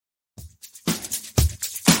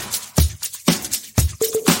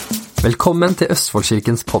Velkommen til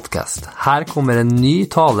Østfoldkirkens podcast. Her kommer en ny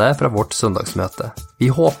tale fra vårt søndagsmøte. Vi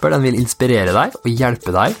håper den vil inspirere deg og hjelpe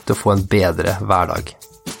deg til å få en bedre hverdag.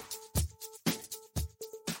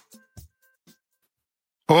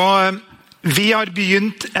 Og vi har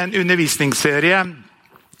begynt en undervisningsserie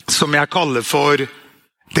som jeg kaller for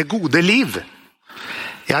Det gode liv.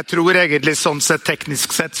 Jeg tror egentlig sånn sett,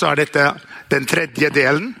 teknisk sett, så er dette den tredje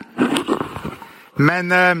delen.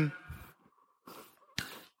 Men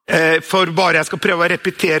for bare jeg skal prøve å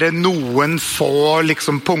repetere noen få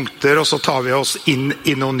punkter, og så tar vi oss inn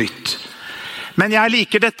i noe nytt. Men jeg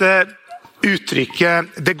liker dette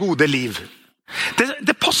uttrykket, det gode liv.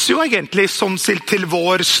 Det passer jo egentlig sånn til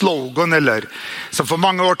vår slogan, eller så for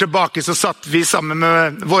mange år tilbake så satt vi sammen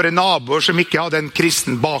med våre naboer som ikke hadde en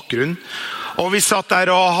kristen bakgrunn. Og vi satt der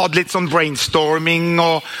og hadde litt sånn brainstorming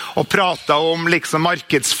og pratet om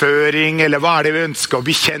markedsføring, eller hva er det vi ønsker å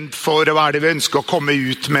bli kjent for, og hva er det vi ønsker å komme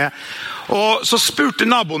ut med. Og så spurte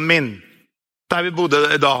naboen min, der vi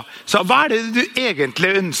bodde da, så hva er det du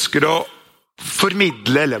egentlig ønsker å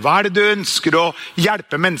formidle, eller hva er det du ønsker å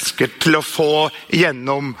hjelpe mennesker til å få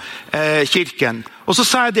gjennom kirken? Og så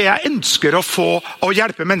sa jeg det jeg ønsker å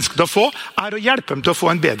hjelpe mennesker til å få, er å hjelpe dem til å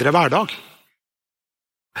få en bedre hverdag.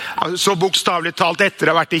 Så bokstavlig talt etter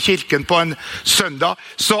å ha vært i kirken på en søndag,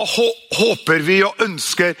 så håper vi og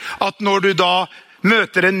ønsker at når du da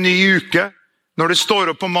møter en ny uke, når du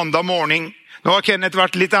står opp på mandag morgen, nå har Kenneth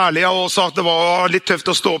vært litt ærlig og sagt at det var litt tøft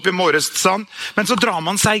å stå opp i morges, men så drar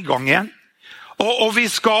man seg i gang igjen. Og vi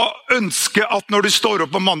skal ønske at når du står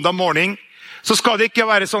opp på mandag morgen, så skal det ikke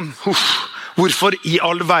være sånn, hvorfor i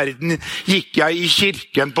all verden gikk jeg i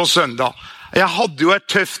kirken på søndag? Jeg hadde jo et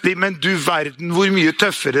tøft liv, men du verden hvor mye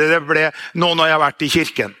tøffere det ble nå når jeg har vært i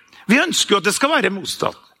kirken. Vi ønsker jo at det skal være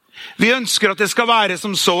motstand. Vi ønsker at det skal være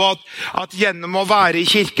som så at gjennom å være i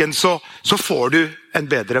kirken så får du en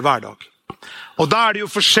bedre hverdag. Og da er det jo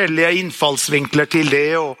forskjellige innfallsvinkler til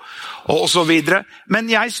det og så videre. Men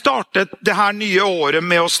jeg startet det her nye året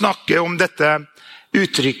med å snakke om dette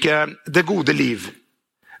uttrykket, det gode liv.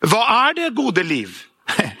 Hva er det gode liv?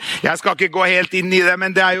 Jeg skal ikke gå helt inn i det,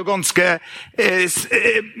 men det er jo ganske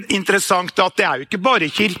interessant at det er jo ikke bare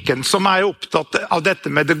kirken som er opptatt av dette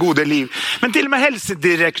med det gode liv. Men til og med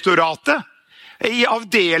Helsedirektoratet i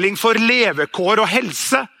avdeling for levekår og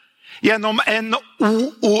helse gjennom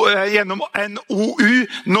NOU,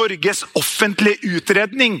 Norges offentlige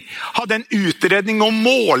utredning, hadde en utredning om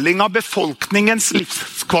måling av befolkningens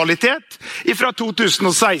livskvalitet fra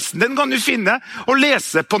 2016. Den kan du finne og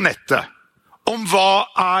lese på nettet. Om hva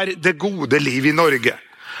er det gode liv i Norge.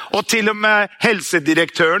 Og til og med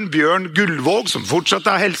helsedirektøren Bjørn Gullvåg, som fortsatt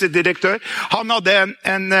er helsedirektør, han hadde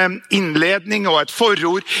en innledning og et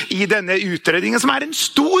forord i denne utredningen, som er en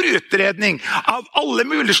stor utredning av alle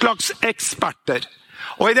mulige slags eksperter.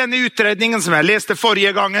 Og i denne utredningen som jeg leste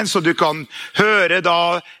forrige gangen, så du kan høre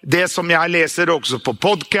da det som jeg leser også på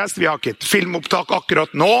podcast. Vi har ikke et filmopptak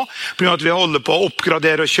akkurat nå, på grunn av at vi holder på å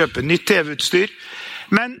oppgradere og kjøpe nytt TV-utstyr.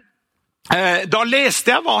 Men da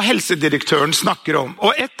leste jeg hva helsedirektøren snakker om,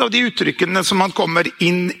 og et av de uttrykkene som han kommer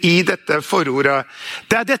inn i dette forordet,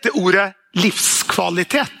 det er dette ordet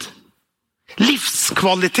livskvalitet.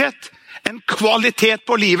 Livskvalitet, en kvalitet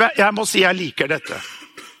på livet. Jeg må si jeg liker dette.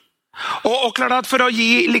 Og klart at for å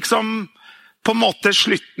gi på en måte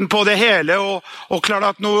slutten på det hele, og klart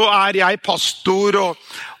at nå er jeg pastor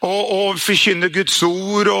og forkynner Guds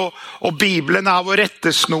ord, og Bibelen er vår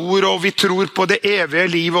rettesnor, og vi tror på det evige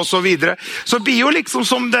liv og så videre. Så blir jo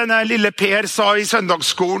som denne lille Per sa i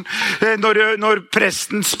søndagsskolen, når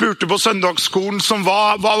presten spurte på søndagsskolen, som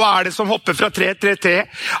hva er det som hopper fra tre til tre,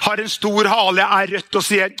 har en stor hale, er rødt og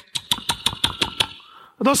sier...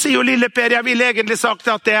 Og da sier jo lille Per, jeg ville egentlig sagt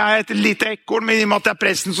at det er et lite ekorn, men i og med at det er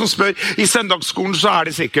presten som spør, i søndagsskolen så er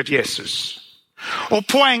det sikkert Jesus. Og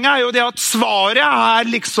poenget er jo det at svaret er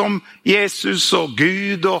Jesus og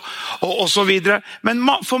Gud og så videre. Men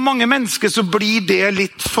for mange mennesker så blir det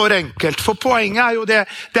litt for enkelt. For poenget er jo det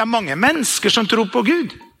er mange mennesker som tror på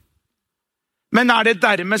Gud. Men er det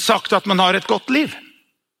dermed sagt at man har et godt liv?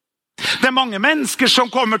 Det er mange mennesker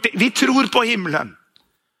som kommer til, vi tror på himmelen.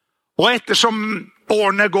 Og ettersom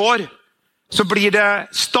årene går, så blir det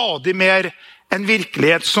stadig mer en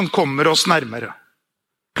virkelighet som kommer oss nærmere.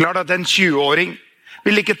 Klart at en 20-åring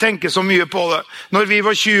vil ikke tenke så mye på det. Når vi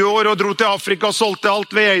var 20 år og dro til Afrika og solgte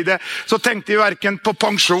alt vi eide, så tenkte vi hverken på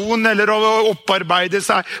pensjon eller å opparbeide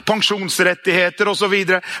seg pensjonsrettigheter og så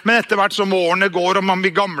videre. Men etter hvert som årene går og man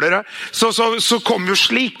blir gamlere, så kommer jo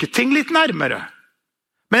slike ting litt nærmere.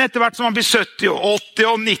 Men etter hvert som man blir 70 og 80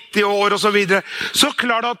 og 90 år og så videre, så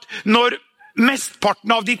klart at når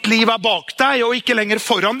mestparten av ditt liv er bak deg og ikke lenger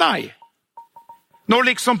foran deg, Når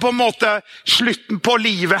liksom på en måte slutten på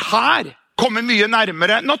livet her kommer mye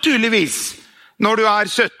nærmere, naturligvis, når du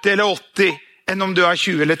 70 eller 80, enn om du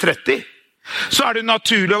 20 eller 30, så det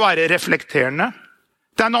naturlig å være reflekterende.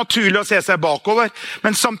 Det naturlig å se seg bakover,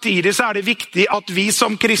 men samtidig så det viktig at vi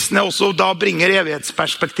som kristne også da bringer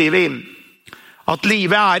evighetsperspektivet inn. At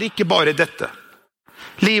livet ikke bare dette.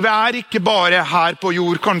 Livet ikke bare her på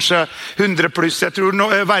jord, kanskje 100 pluss. Jeg tror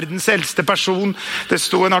verdens eldste person, det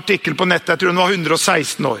stod en artikkel på nettet, jeg tror hun var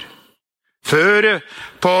 116 år. Før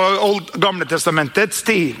på gamle testamentets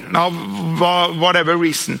tid, av whatever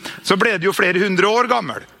reason, så ble det jo flere 100 år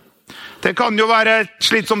gammel. Det kan jo være et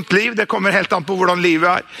slitsomt liv, det kommer helt an på hvordan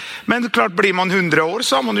livet Men klart, blir man 100 år,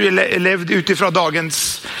 så har man jo levd utifra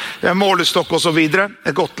dagens målestokk og så videre.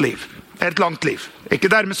 Et godt liv. Et langt liv. Ikke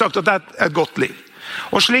dermed sagt at det et godt liv.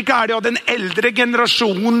 Og slik det at den eldre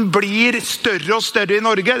generasjonen blir større og større i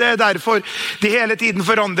Norge. Det derfor de hele tiden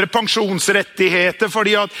forandrer pensjonsrettigheter,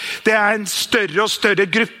 fordi at det en større og større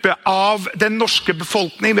gruppe av den norske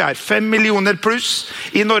befolkning. Vi 5 millioner pluss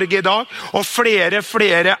i Norge i dag, og flere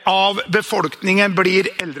av befolkningen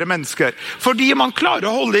blir eldre mennesker. Fordi man klarer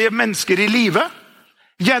å holde mennesker i livet.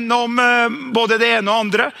 Gjennom både det ene og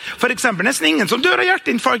andre. For eksempel nesten ingen som dør av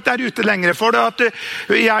hjerteinfarkt der ute lenger. For det at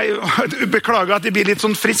jeg beklager at det blir litt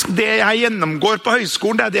sånn frisk. Det jeg gjennomgår på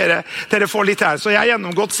høyskolen, det dere får litt her. Så jeg har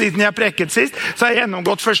gjennomgått, siden jeg preket sist, så har jeg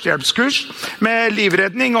gjennomgått førstehjelpskurs med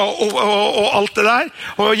livredning og alt det der.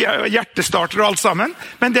 Og hjertestarter og alt sammen.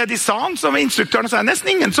 Men det de sa, som instruktøren sa,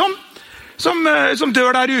 nesten ingen som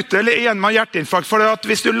dør der ute eller igjen med hjerteinfarkt. For at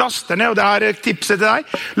hvis du laster ned, og det tipset til deg,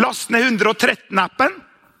 last ned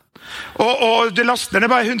 113-appen, og du laster ned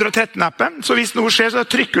bare 113-appen, så hvis noe skjer, så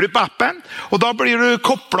trykker du på appen, og da blir du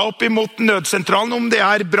koblet opp imot nødsentralen, om det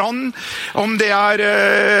brann, om det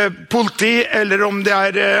politi, eller om det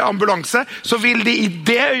ambulanse, så vil de i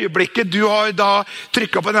det øyeblikket du har da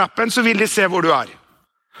trykket på den appen, så vil de se hvor du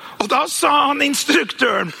Og da sa han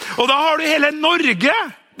instruktøren, og da har du hele Norge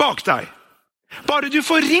bak deg. Bare du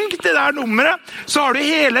får ringt det der nummeret, så har du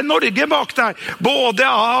hele Norge bak deg. Både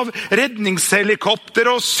av redningshelikopter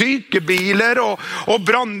og sykebiler og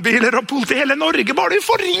brandbiler og politi. Hele Norge, bare du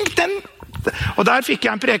får ringt den. Og der fikk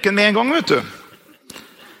jeg en preken med en gang, vet du.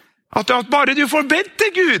 At bare du får bedt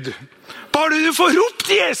til Gud, bare du får ropt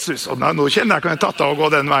til Jesus. Og nå kjenner jeg kan jeg tatt av å gå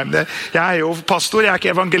den veien. Jeg jo pastor, jeg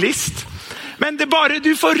ikke evangelist. Men det bare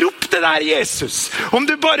du får ropt det der Jesus. Om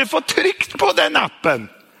du bare får trykt på den appen,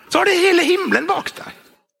 så har det hele himmelen bak deg.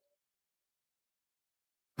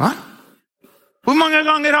 Hva? Hvor mange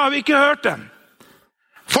ganger har vi ikke hørt den?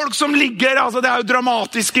 Folk som ligger, altså det jo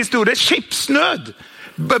dramatisk historie, skipsnød,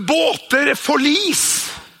 båter,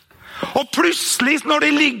 forlis. Og plutselig når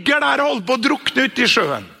de ligger der og holder på å drukne ut i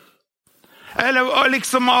sjøen, eller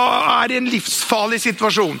liksom i en livsfarlig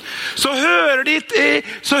situasjon, så hører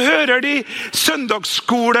de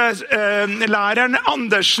søndagsskolelæreren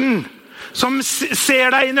Andersen, som ser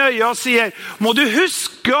deg i øyet og sier, må du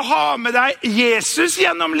huske å ha med deg Jesus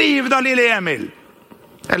gjennom livet da, lille Emil.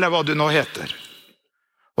 Eller hva du nå heter.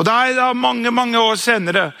 Og da mange år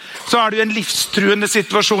senere, så det jo en livstruende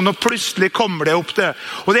situasjon, og plutselig kommer det opp det.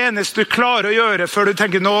 Og det eneste du klarer å gjøre før du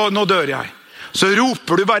tenker, nå dør jeg. Så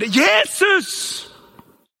roper du bare, Jesus!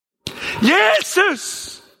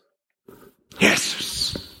 Jesus!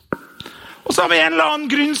 Jesus! Og så av en eller annen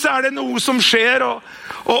grunn så det noe som skjer,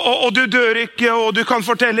 og du dør ikke, og du kan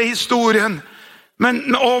fortelle historien.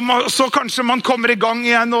 Og så kanskje man kommer i gang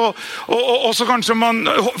igjen, og så kanskje man,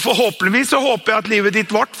 forhåpentligvis så håper jeg at livet ditt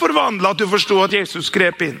ble forvandlet, at du forstod at Jesus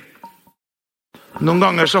grep inn. Noen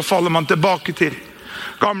ganger så faller man tilbake til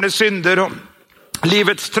gamle synder, og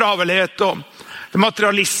livets travelhet, og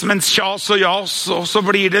materialismens kjas og jas, og så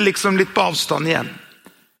blir det liksom litt på avstand igjen.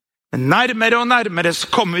 Men nærmere og nærmere så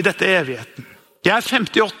kommer vi dette evigheten. Jeg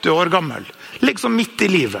 58 år gammel, liksom midt i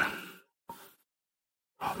livet.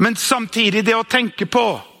 Men samtidig det å tenke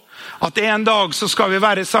på at en dag så skal vi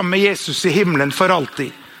være sammen med Jesus i himmelen for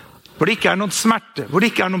alltid. Hvor det ikke noen smerte, hvor det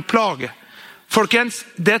ikke noen plage. Folkens,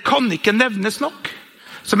 det kan ikke nevnes nok.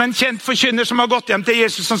 Som en kjent forkynner som har gått hjem til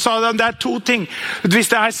Jesus, som sa det to ting. Hvis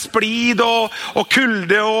det splid og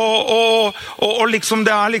kulde og liksom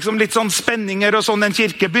det liksom litt sånn spenninger og sånn en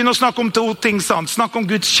kirke, begynn å snakke om to ting, sant? Snakk om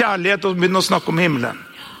Guds kjærlighet og begynn å snakke om himmelen.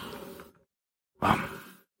 Ja.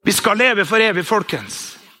 Vi skal leve for evig,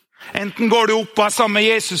 folkens. Enten går du opp og sammen med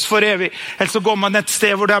Jesus for evig, eller så går man et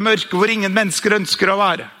sted hvor det mørke, hvor ingen mennesker ønsker å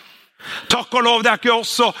være. Takk og lov, det ikke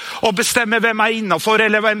oss å bestemme hvem innenfor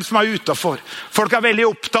eller hvem som utenfor. Folk veldig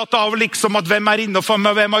opptatt av liksom at hvem innenfor,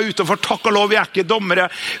 men hvem utenfor. Takk og lov, vi ikke dommere.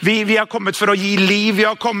 Vi har kommet for å gi liv, vi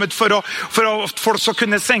har kommet for at folk skal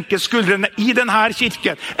kunne senke skuldrene i denne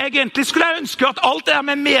kirken. Egentlig skulle jeg ønske at alt det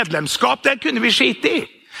med medlemskap, det kunne vi skite i.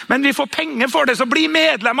 Men vi får penger for det, så bli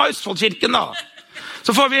medlem av Østfoldkirken da.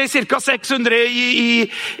 Så får vi cirka 600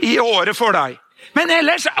 i året for deg. Men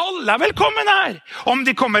ellers alle velkommen her. Om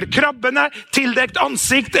de kommer krabbene, tildekt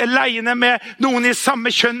ansikt, leiende med noen i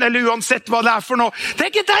samme kjønn, eller uansett hva det for noe. Det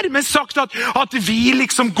ikke dermed sagt at vi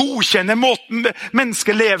liksom godkjenner måten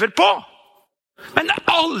mennesker lever på. Men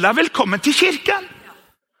alle velkommen til kirken.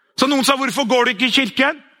 Så noen sa, hvorfor går du ikke i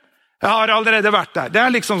kirken? Jeg har allerede vært der. Det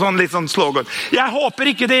liksom litt sånn slogan. Jeg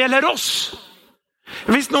håper ikke det gjelder oss.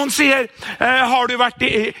 Hvis noen sier, har du vært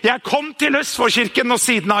jeg kom til Østfoldkirken og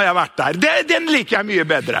siden har jeg vært der. Den liker jeg mye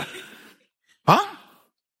bedre. Hva?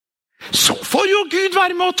 Så får jo Gud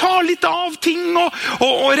være med å ta litt av ting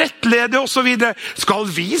og rettlede og så videre. Skal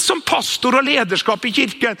vi som pastor og lederskap i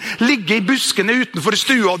kirken ligge i buskene utenfor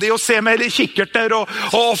stua di og se med kikkerter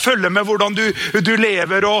og følge med hvordan du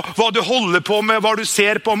lever og hva du holder på med, hva du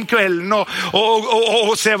ser på om kvelden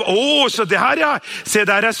og se, så det her ja, se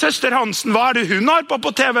der søster Hansen, hva det hun har på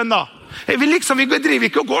TV-en da? Vi driver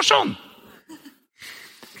ikke og går sånn.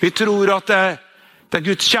 Vi tror at det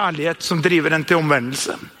Guds kjærlighet som driver en til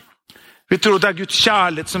omvendelse. Vi tror det Guds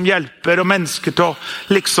kjærlighet som hjelper og mennesker til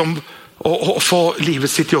å få livet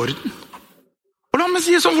sitt i orden. Og la meg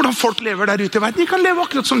si sånn hvordan folk lever der ute i verden. De kan leve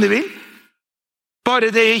akkurat som de vil.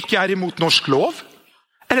 Bare det ikke imot norsk lov.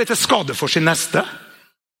 Eller til skade for sin neste.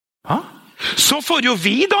 Ja? Så får jo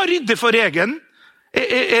vi da rydde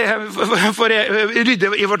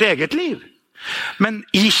rydde i vårt eget liv. Men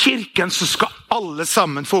i kirken så skal alle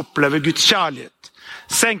sammen få oppleve Guds kjærlighet.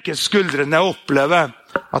 Senke skuldrene og oppleve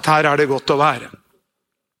at her det godt å være.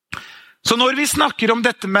 Så når vi snakker om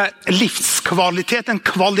dette med livskvalitet, en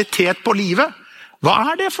kvalitet på livet,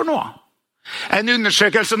 hva det for noe? En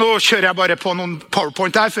undersøkelse, nå kjører jeg bare på noen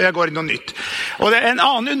PowerPoint her, før jeg går inn noe nytt. Og det en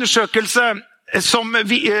annen undersøkelse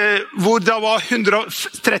hvor det var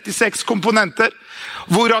 136 komponenter,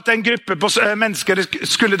 hvor at en gruppe på mennesker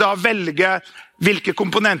skulle da velge hvilke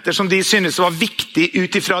komponenter som de synes var viktig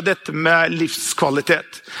utifra dette med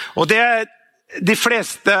livskvalitet. Og det de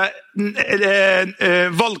fleste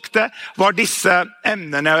valgte var disse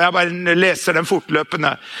emnene, og jeg bare leser dem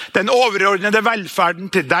fortløpende. Den overordnede velferden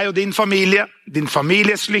til deg og din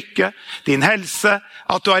families lykke, din helse,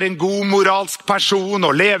 at du en god moralsk person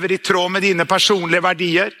og lever i tråd med dine personlige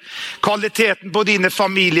verdier, kvaliteten på dine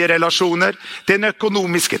familierelasjoner, din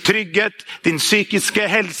økonomiske trygghet, din psykiske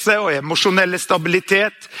helse og emosjonelle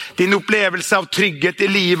stabilitet, din opplevelse av trygghet i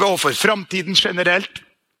livet og for fremtiden generelt,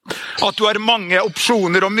 at du har mange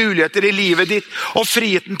opsjoner og muligheter i livet ditt og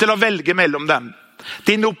friheten til å velge mellom dem.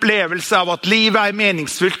 Din opplevelse av at livet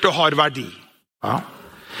meningsfullt og har verdi. Ja.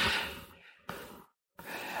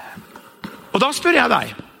 Og da spør jeg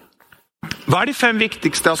deg, hva de 5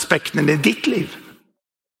 viktigste aspektene i ditt liv?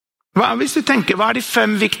 Hvis du tenker, hva de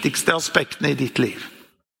 5 viktigste aspektene i ditt liv?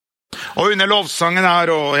 Og under lovsangen her,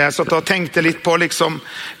 og jeg satt og tenkte litt på liksom,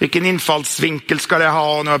 hvilken innfallsvinkel skal jeg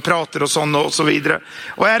ha når jeg prater og sånn og så videre.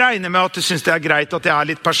 Og jeg regner med at du synes det greit at jeg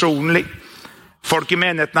litt personlig. Folk i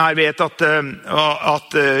menigheten her vet at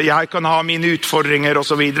jeg kan ha mine utfordringer og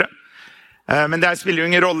så videre. Men det spiller jo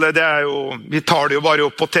ingen rolle, vi tar det jo bare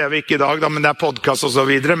opp på TV, ikke i dag, da, men det podcast og så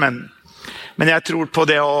videre. Men jeg tror på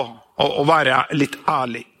det å være litt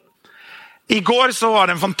ærlig. I går så var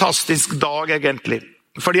det en fantastisk dag egentlig.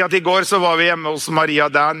 Fordi at i går så var vi hjemme hos Maria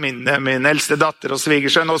Dan, min eldste datter og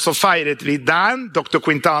svigersønn, og så feiret vi Dan, Dr.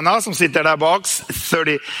 Quintana, som sitter der bak,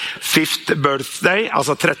 35th birthday,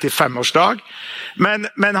 altså 35-årsdag.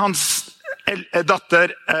 Men hans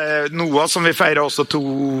datter Noah, som vi feirer også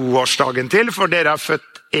 2-årsdagen til, for dere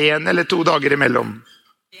født 1 eller 2 dager imellom.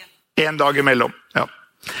 1 dag imellom, ja.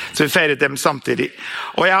 Så vi feiret dem samtidig.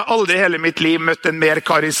 Og jeg har aldri i hele mitt liv møtt en mer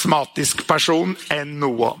karismatisk person enn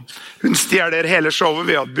Noah. Hun stjeler hele showet.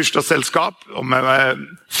 Vi hadde bursdagsselskap med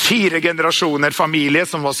 4 generasjoner familie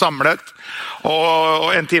som var samlet.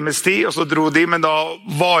 Og 1 times tid, og så dro de, men da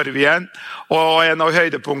var vi igjen. Og en av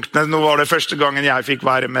høydepunktene, nå var det første gangen jeg fikk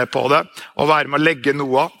være med på det, å være med å legge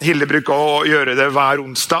Noah. Hilde bruker å gjøre det hver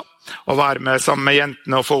onsdag. å være med sammen med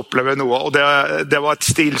jentene og få oppleve noe. Og det var et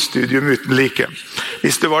stilstudium uten like.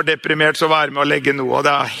 Hvis du var deprimert, så være med å legge noe. Og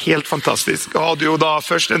det helt fantastisk. Jeg hadde jo da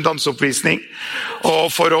først en danseoppvisning.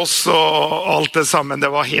 Og for oss og alt det sammen,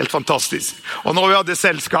 det var helt fantastisk. Og når vi hadde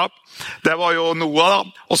selskap, det var jo Noah da.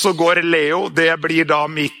 Og så går Leo, det blir da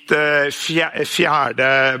mitt fjerde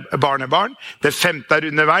barnebarn. Det 5.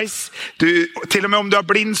 underveis. Til og med om du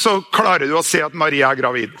blind, så klarer du å se at Maria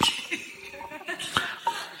gravid.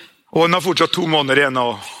 Og hun har fortsatt 2 måneder igjen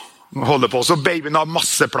å holde på. Så babyen har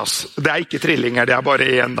masse plass. Det ikke trillinger, det bare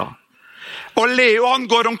 1 da. Og Leo, han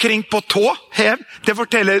går omkring på tå, hev. Det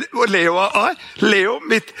forteller Leo er. Leo,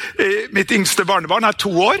 mitt yngste barnebarn,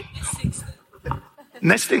 2 år.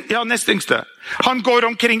 Nest yngste. Han går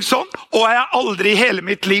omkring sånn, og jeg har aldri i hele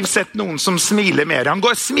mitt liv sett noen som smiler mer. Han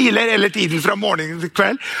går og smiler hele tiden fra morgen til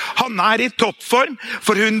kveld. Han i toppform,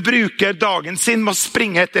 for hun bruker dagen sin med å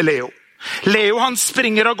springe etter Leo. Leo, han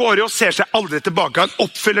springer av gårde og ser seg aldri tilbake. Han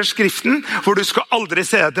oppfyller skriften, for du skal aldri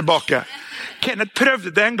se deg tilbake. Kenneth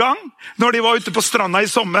prøvde det en gang, når de var ute på stranda i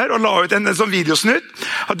sommer, og la ut en sånn videosnutt,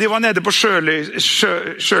 at de var nede på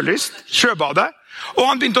sjøbadet, og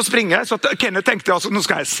han begynte å springe, så Kenneth tenkte, altså, nå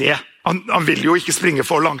skal jeg se. Han ville jo ikke springe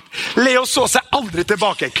for langt. Leo så seg aldri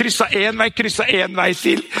tilbake. Krysset en vei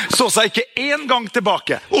til. Så seg ikke en gang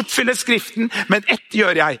tilbake. Oppfyller skriften, men ett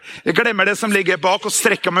gjør jeg. Jeg glemmer det som ligger bak, og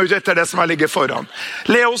strekker meg ut etter det som ligger foran.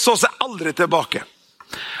 Leo så seg aldri tilbake.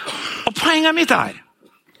 Og poenget mitt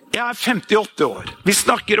jeg 58 år. Vi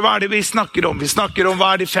snakker hva det vi snakker om. Vi snakker om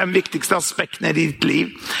hva de 5 viktigste aspektene i ditt liv.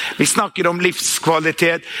 Vi snakker om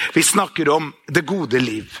livskvalitet. Vi snakker om det gode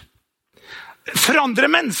liv.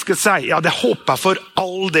 Forandrer mennesket seg? Ja, det håper jeg for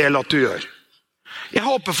all del at du gjør. Jeg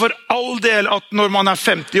håper for all del at når man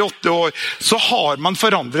 58 år, så har man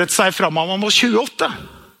forandret seg fra man var 28.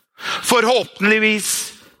 Forhåpentligvis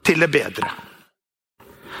til det bedre.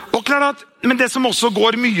 Og klart at, men det som også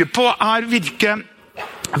går mye på hvilke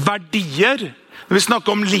verdier, når vi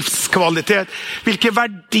snakker om livskvalitet, hvilke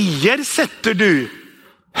verdier setter du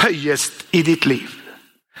høyest i ditt liv?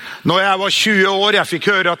 Når jeg var 20 år, jeg fikk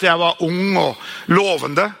høre at jeg var ung og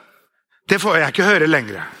lovende. Det får jeg ikke høre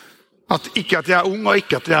lenger. Ikke at jeg ung, og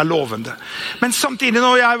ikke at jeg lovende. Men samtidig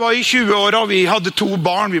når jeg var i 20-åra, vi hadde 2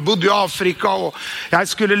 barn, vi bodde i Afrika, og jeg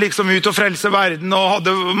skulle liksom ut og frelse verden, og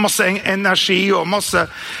hadde masse energi og masse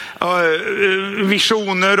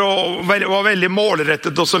visjoner, og var veldig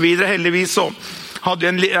målrettet og så videre. Heldigvis så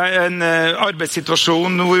hadde vi en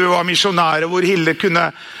arbeidssituasjon hvor vi var misjonære, hvor Hilde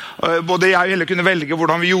kunne, både jeg og Hilde kunne velge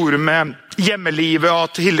hvordan vi gjorde med hjemmelivet,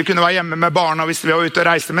 at Hilde kunne være hjemme med barna hvis vi var ute og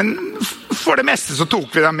reiste, men for det meste så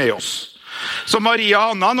tok vi dem med oss. Så Maria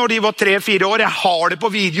og Anna, når de var 3-4 år, jeg har det på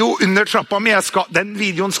video under trappa mi, den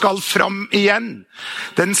videoen skal fram igjen.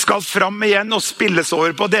 Den skal fram igjen og spilles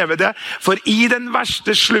over på DVD, for i den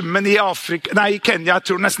verste slummen i Kenya, jeg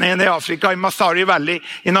tror nesten en i Afrika, i Masari Valley,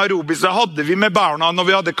 i Nairobi, så hadde vi med barna når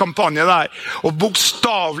vi hadde kampanje der, og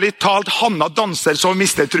bokstavlig talt Hanna danser så hun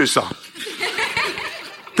mistet trusa.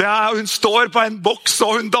 Hun står på en boks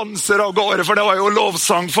og hun danser av gårde, for det var jo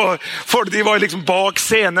lovsang for de var liksom bak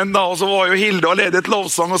scenen da, og så var jo Hilde og ledet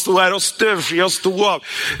lovsang og sto her og støvsky og sto av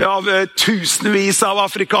tusenvis av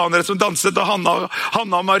afrikanere som danset, og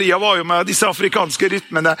Hanna og Maria var jo med disse afrikanske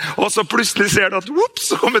rytmene, og så plutselig ser du at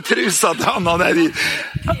så kommer trusa til Hanna ned i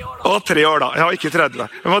 3 år da, ja ikke 30,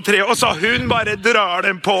 hun var 3 år, og så hun bare drar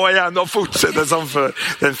den på igjen og fortsetter som før.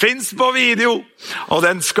 Den finnes på video, og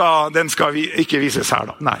den skal vi ikke vises her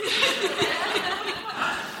da. Nei.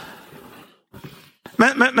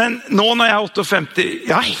 Men nå når jeg 58,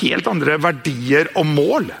 jeg har helt andre verdier og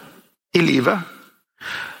mål i livet.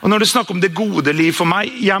 Og når du snakker om det gode liv for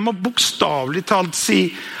meg, jeg må bokstavlig talt si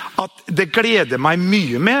at det gleder meg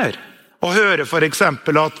mye mer å høre for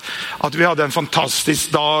eksempel at vi hadde en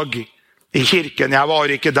fantastisk dag i kirken. Jeg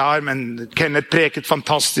var ikke der, men Kenneth preket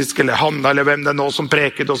fantastisk, eller Hanna, eller hvem det nå som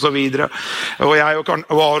preket, og så videre. Og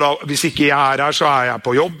hvis ikke jeg her, så jeg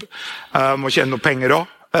på jobb. Må tjene noen penger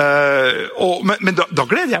også. Men da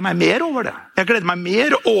gleder jeg meg mer over det. Jeg gleder meg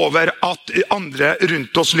mer over at andre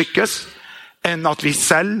rundt oss lykkes, enn at vi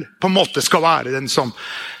selv på en måte skal være den som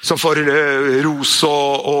får ros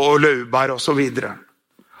og løvbær og så videre.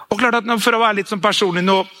 Og klart at for å være litt sånn personlig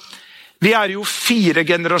nå, vi jo 4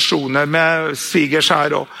 generasjoner med svigers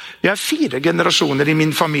her, og vi 4 generasjoner i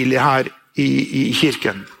min familie her i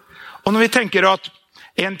kirken. Og når vi tenker at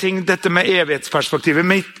en ting, dette med evighetsperspektivet,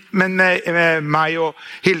 men med meg og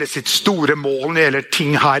Hilde sitt store mål når det gjelder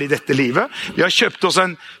ting her i dette livet, vi har kjøpt oss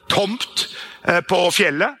en tomt på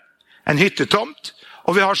fjellet, en hyttetomt,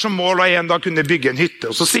 Og vi har som mål å en dag kunne bygge en hytte.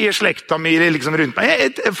 Og så sier slekta mi liksom rundt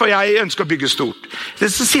meg, for jeg ønsker å bygge stort.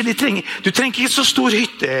 Så sier de, du trenger ikke så stor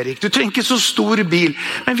hytte, Erik. Du trenger ikke så stor bil.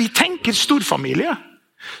 Men vi tenker storfamilie.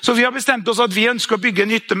 Så vi har bestemt oss at vi ønsker å bygge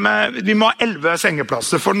en hytte med, vi må ha 11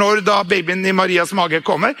 sengeplasser. For når da babyen i Marias mage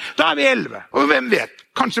kommer, da vi 11. Og hvem vet,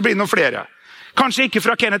 kanskje blir det noen flere. Kanskje ikke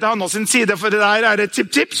fra Kenneth og Hanna sin side, for det der et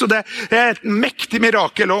tipp, så det et mektig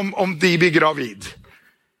mirakel om de blir gravid.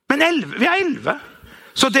 Men 11, vi er 11.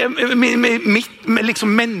 Så det mitt liksom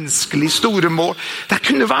menneskelig store mål, det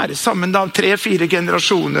kunne være sammen da 3-4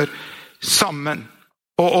 generasjoner sammen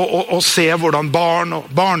og se hvordan barn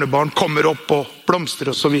og barnebarn kommer opp og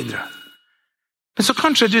blomster og så videre. Men så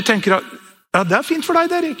kanskje du tenker at ja, det er fint for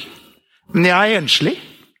deg, Erik. Men jeg er enslig.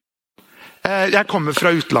 Jeg kommer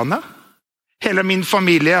fra utlandet. Hele min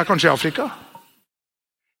familie er kanskje i Afrika.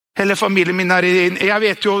 Hele familien min er jeg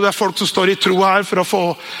vet jo det er folk som står i tro her for å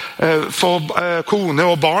få kone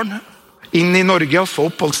og barn inn i Norge og få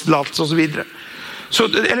oppholdstillatelse og så videre. Så,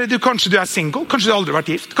 eller kanskje du er single, kanskje du aldri har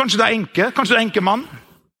vært gift, kanskje du er enke, kanskje du er enkemann.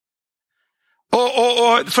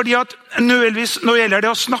 Og fordi at når gjelder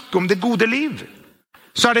det å snakke om det gode liv,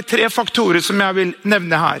 så er det 3 faktorer som jeg vil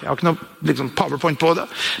nevne her. Jeg har ikke noe liksom, powerpoint på det.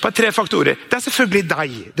 Bare 3 faktorer. Det er selvfølgelig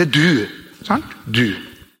deg, det er du. Sant? Du.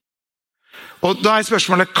 Og da er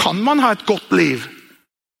spørsmålet, kan man ha et godt liv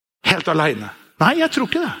helt alene? Nei, jeg tror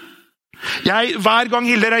ikke det. Hver gang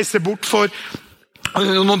Hilde reiser bort for,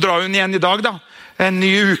 nå drar hun igjen i dag da, en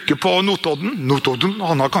ny uke på Notodden. Notodden?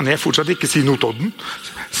 Hanna kan jeg fortsatt ikke si Notodden.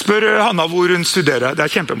 Spør Hanna hvor hun studerer. Det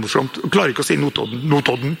er kjempemorsomt. Hun klarer ikke å si Notodden.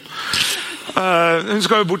 Notodden. Hun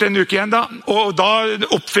skal jo bort en uke igjen da. Og da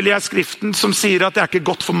oppfyller jeg skriften som sier at det er ikke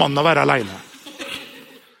godt for mannen å være alene.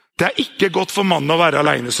 Det er ikke godt for mannen å være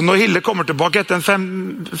alene. Så når Hilde kommer tilbake etter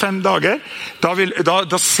 5 dager,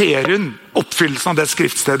 da ser hun oppfyllelsen av det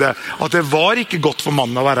skriftstedet, at det var ikke godt for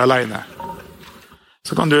mannen å være alene.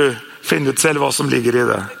 Så kan du finne ut selv hva som ligger i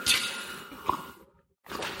det.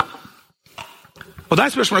 Og det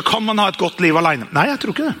er spørsmålet, kan man ha et godt liv alene? Nei, jeg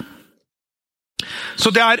tror ikke det.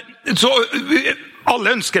 Så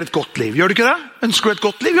alle ønsker et godt liv, gjør du ikke det? Ønsker du et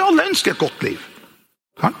godt liv? Ja, alle ønsker et godt liv.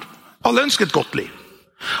 Alle ønsker et godt liv.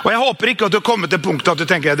 Og jeg håper ikke at du kommer til punktet at du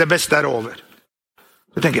tenker at det beste er over.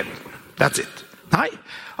 Du tenker, that's it. Nei,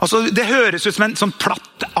 altså det høres ut som en sånn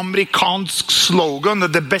platt amerikansk slogan,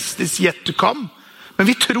 the best is yet to come. Men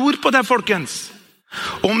vi tror på det, folkens.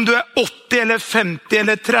 Om du er 80 eller 50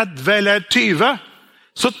 eller 30 eller 20,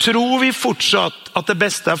 så tror vi fortsatt at det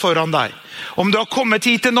beste er foran deg. Om du har kommet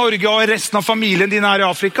hit til Norge og resten av familien din er i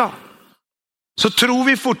Afrika, så tror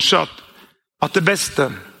vi fortsatt at det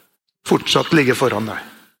beste fortsatt ligger foran deg.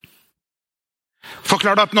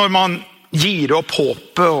 Forklart at når man gir opp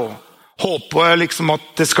håpet og håper liksom at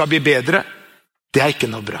det skal bli bedre, det er ikke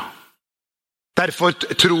noe bra. Derfor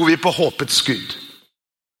tror vi på håpets Gud.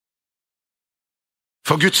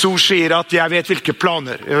 For Guds ord sier at jeg vet hvilke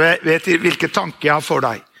planer, jeg vet hvilke tanker jeg har for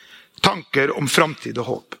deg. Tanker om fremtid og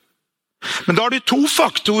håp. Men da har du 2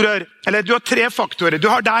 faktorer, eller du har 3 faktorer. Du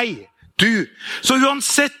har deg. Du. Så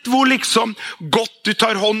uansett hvor liksom godt du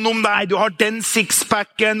tar hånd om deg, du har den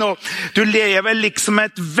sixpacken, og du lever liksom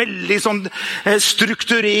et veldig sånn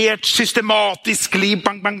strukturert, systematisk liv,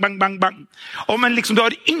 bang, bang, bang, bang, bang. Men liksom du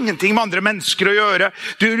har ingenting med andre mennesker å gjøre.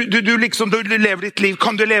 Du lever ditt liv.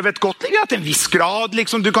 Kan du leve et godt liv? Ja, til en viss grad.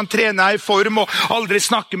 Liksom, du kan trene deg i form og aldri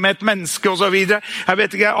snakke med et menneske og så videre. Jeg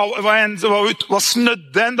vet ikke, hva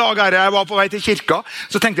snødde en dag her, jeg var på vei til kirka,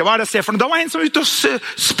 så tenkte jeg, hva er det jeg ser for noe? Da var en som ute og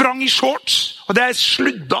sprang i shorts. Og det er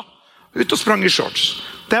sludda ut og sprang i shorts.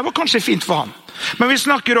 Det var kanskje fint for han. Men vi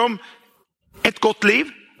snakker om et godt liv.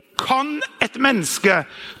 Kan et menneske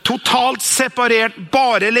totalt separert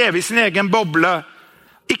bare leve i sin egen boble,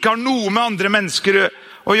 ikke har noe med andre mennesker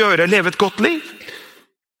å gjøre, leve et godt liv?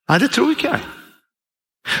 Nei, det tror ikke jeg.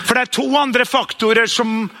 For det er 2 andre faktorer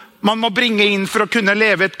som man må bringe inn for å kunne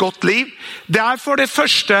leve et godt liv. Det er for det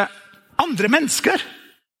første andre mennesker.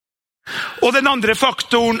 Og den andre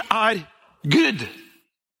faktoren er Gud.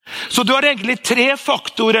 Så du har egentlig 3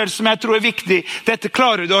 faktorer som jeg tror er viktig. Dette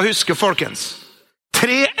klarer du å huske, folkens.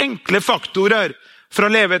 3 enkle faktorer for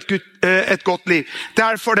å leve et godt liv. Det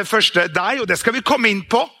er for det første deg, og det skal vi komme inn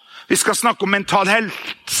på. Vi skal snakke om mental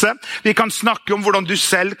helse. Vi kan snakke om hvordan du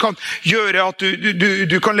selv kan gjøre at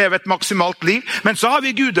du kan leve et maksimalt liv. Men så har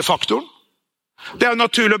vi gudefaktoren. Det er jo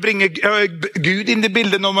naturlig å bringe Gud inn i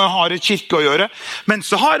bildet når man har et kirke å gjøre. Men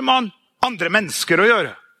så har man andre mennesker å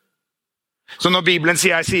gjøre. Så når Bibelen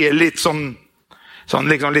sier litt sånn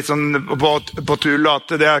på tull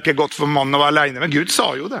at det er ikke godt for mannen å være alene. Men Gud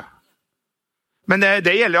sa jo det. Men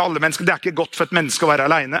det gjelder alle mennesker. Det er ikke godt for et menneske å være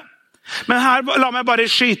alene. Men her, la meg bare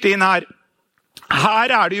skyte inn her.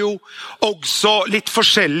 her det jo også litt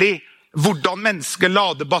forskjellig hvordan mennesker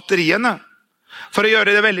lader batteriene. For å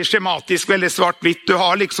gjøre det veldig skjematisk, veldig svart-hvitt, du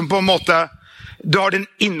har liksom på en måte, du har den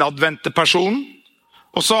innadvendte personen,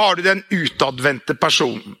 og så har du den utadvendte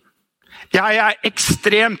personen. Jeg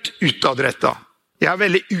ekstremt utadrettet. Jeg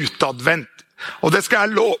veldig utadvendt. Og det skal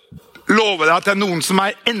jeg love deg at det noen som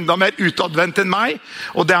enda mer utadvendt enn meg,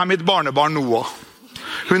 og det mitt barnebarn Noah.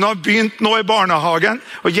 Hun har begynt nå i barnehagen,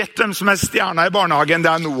 og gjett hvem som stjerna i barnehagen,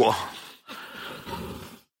 det Noah.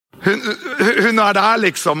 Hun der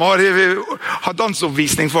liksom, og har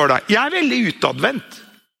danseoppvisning for deg. Jeg veldig utadvendt.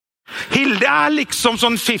 Hilde liksom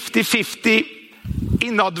sånn 50-50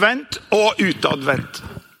 innadvendt og utadvendt.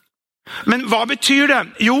 Men hva betyr det?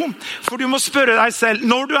 Jo, for du må spørre deg selv,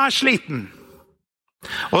 når du sliten,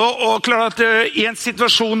 og klart at i en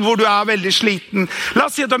situasjon hvor du veldig sliten, la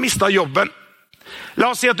oss si at du har mistet jobben, la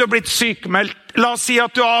oss si at du har blitt sykmeldt, la oss si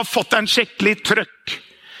at du har fått en skikkelig trøkk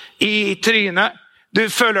i trynet, du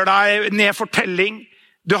føler deg ned for telling,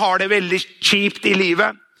 du har det veldig kjipt i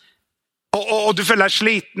livet, og du føler deg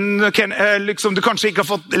sliten, liksom, du kanskje ikke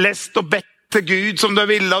har fått lest og bedt til Gud som du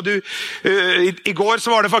ville. I går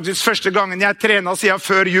så var det faktisk første gangen jeg trenet siden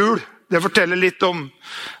før jul. Det forteller litt om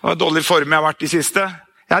hva dårlig form jeg har vært i siste.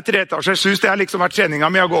 Jeg 3 etasjers hus, det har liksom vært treninga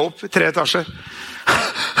mi å gå opp 3 etasjer.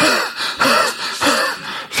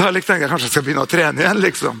 Så jeg tenkte jeg kanskje jeg skal begynne å trene igjen,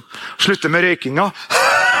 liksom. Slutte med røykinga.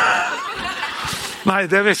 Nei,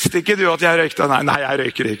 det visste ikke du at jeg røykte. Nei, jeg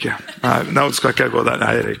røyker ikke. Nei, nå skal ikke jeg gå der.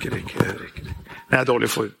 Nei, jeg røyker ikke. Det er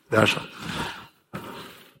dårlig form, det sånn.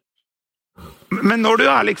 Men når du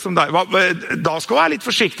liksom der, da skal du være litt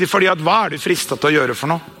forsiktig, fordi at hva du fristet til å gjøre for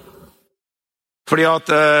noe? Fordi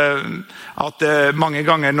at mange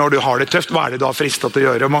ganger når du har det tøft, hva det da fristet til å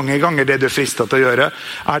gjøre? Mange ganger det du fristet til å gjøre,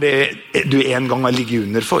 det du en gang har ligget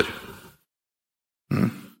under for.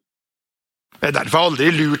 Det derfor aldri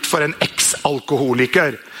lurt for en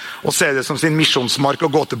eks-alkoholiker å se det som sin misjonsmark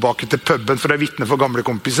og gå tilbake til puben for å vitne for gamle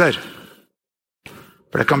kompiser.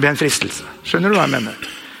 For det kan bli en fristelse. Skjønner du hva jeg mener?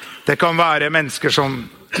 Det kan være mennesker som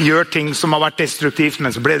gjør ting som har vært destruktivt,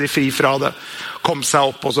 men så ble de fri fra det, kom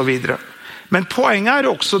seg opp og så videre. Men poenget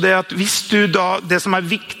også det at hvis du da, det som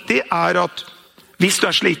viktig at hvis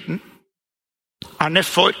du sliten,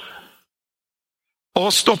 nedfor,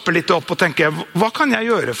 og stopper litt opp og tenker, hva kan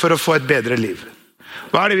jeg gjøre for å få et bedre liv?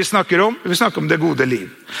 Hva det vi snakker om? Vi snakker om det gode liv.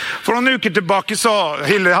 For noen uker tilbake så,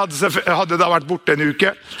 Hilde hadde da vært borte en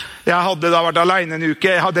uke, jeg hadde da vært alene en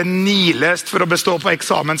uke, jeg hadde nilest for å bestå på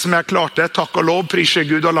eksamen som jeg klarte, takk og lov, prise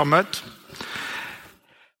Gud og lammet.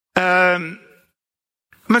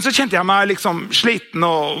 Men så kjente jeg meg liksom sliten,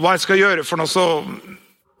 og hva jeg skal gjøre for noe,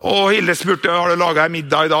 og Hilde spurte, har du laget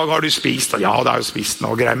middag i dag, har du spist? Ja, det jo spist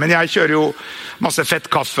noe greier, men jeg kjører jo masse fett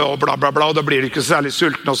kaffe og bla bla bla, og da blir du ikke særlig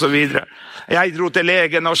sulten og så videre. Jeg dro til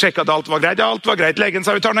legen og sjekket at alt var greit. Ja, alt var greit. Legen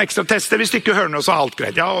sa vi tar noen ekstra tester, hvis du ikke hører noe så alt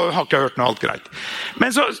greit. Ja, jeg har ikke hørt noe, alt greit.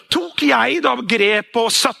 Men så tok jeg da grep og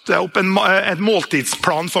satte opp en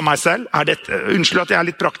måltidsplan for meg selv. Unnskyld at jeg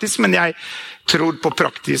litt praktisk, men jeg tror på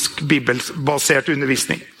praktisk bibelbasert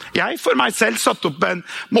undervisning. Jeg for meg selv satte opp en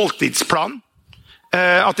måltidsplan,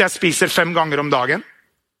 at jeg spiser 5 ganger om dagen.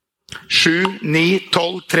 7, 9,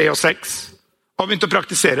 12, 3 og 6. Og begynte å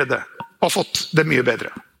praktisere det. Og fått det mye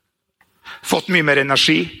bedre. Fått mye mer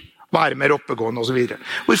energi, være mer oppegående og så videre.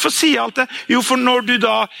 Hvorfor sier jeg alt det? Jo, for når du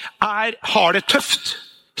da har det tøft,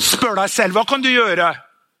 spør deg selv, hva kan du gjøre?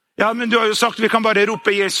 Ja, men du har jo sagt, vi kan bare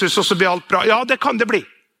rope Jesus, og så blir alt bra. Ja, det kan det bli.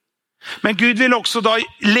 Men Gud vil også da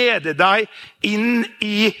lede deg inn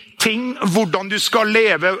i ting, hvordan du skal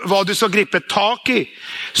leve, hva du skal gripe tak i,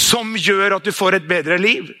 som gjør at du får et bedre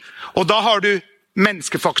liv. Og da har du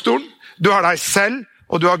menneskefaktoren, du har deg selv,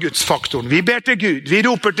 og du har Gudsfaktoren. Vi ber til Gud, vi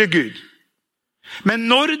roper til Gud. Men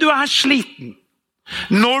når du sliten,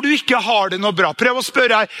 når du ikke har det noe bra, prøv å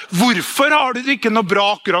spørre deg, hvorfor har du det ikke noe bra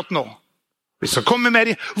akkurat nå? Vi skal komme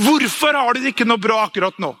mer inn. Hvorfor har du det ikke noe bra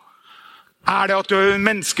akkurat nå? Det at du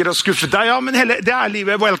mennesker har skuffet deg? Ja, men det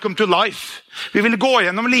livet. Welcome to life. Vi vil gå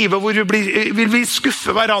gjennom livet hvor vi vil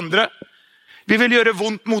skuffe hverandre. Vi vil gjøre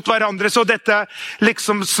vondt mot hverandre. Så dette,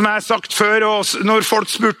 liksom som jeg har sagt før, og når folk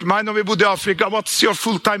spurte meg når vi bodde i Afrika, what's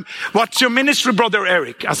your ministry, brother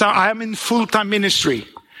Erik? Altså, I am in full-time ministry.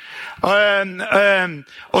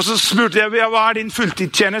 Og så spurte jeg, hva din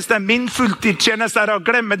fulltidstjeneste? Min fulltidstjeneste å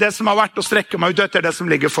glemme det som har vært, og strekke meg ut etter det som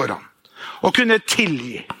ligger foran. Og kunne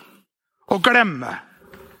tilgi. Og glemme.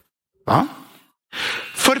 Ja?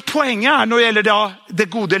 For poenget når det gjelder da det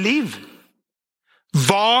gode liv,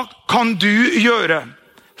 hva kan du gjøre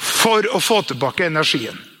for å få tilbake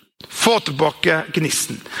energien? få tilbake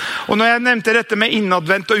gnisten. Og når jeg nevnte dette med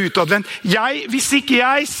innadvendt og utadvendt, hvis ikke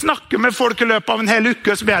jeg snakker med folk i løpet av en hel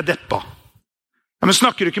uke, så blir jeg deppa. Ja, men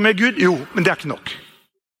snakker du ikke med Gud? Jo, men det er ikke nok.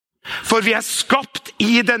 For vi er skapt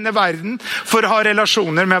i denne verden for å ha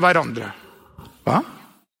relasjoner med hverandre. Hva?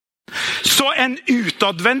 Så en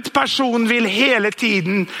utadvendt person vil hele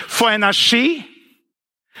tiden få energi,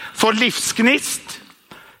 få livsgnist,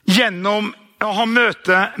 gjennom å ha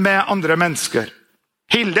møte med andre mennesker.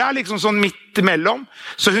 Hilde er liksom sånn midt imellom,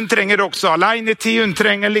 så hun trenger også aleinetid, hun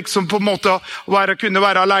trenger liksom på en måte å kunne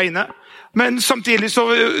være alene. Men samtidig så,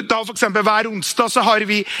 da for eksempel hver onsdag så har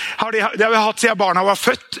vi hatt siden barna var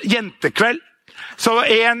født, jentekveld. Så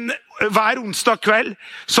hver onsdag kveld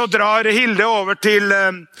så drar Hilde over til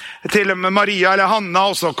Maria eller Hanna,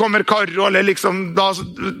 og så kommer Karo, eller liksom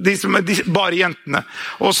bare jentene.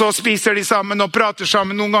 Og så spiser de sammen og prater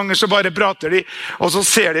sammen. Noen ganger så bare prater de, og så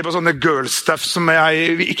ser de på sånne girl stuff som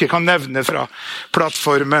jeg ikke kan nevne fra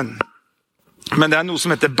plattformen. Men det er noe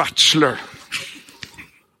som heter Bachelor,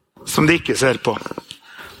 som de ikke ser på.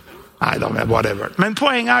 Nei, whatever. Men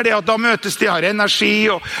poenget er det at da møtes de, har energi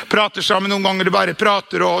og prater sammen. Noen ganger de bare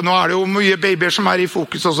prater, og nå er det jo mye babyer som er i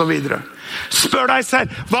fokus og så videre. Spør deg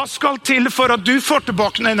selv, hva skal til for at du får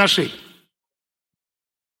tilbake noe energi?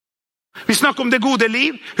 Vi snakker om det gode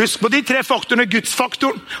liv. Husk på de 3 faktorene.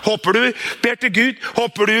 Gudsfaktoren. Håper du, ber til Gud.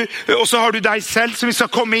 Håper du, og så har du deg selv, som vi skal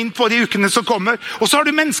komme inn på de ukene som kommer. Og så har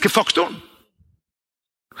du menneskefaktoren.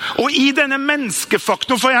 Og i denne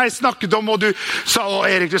menneskefaktoren, for jeg snakket om, og du sa,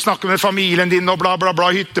 Erik, du snakker med familien din, og bla bla bla,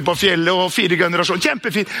 hytte på fjellet, og 4 generasjoner,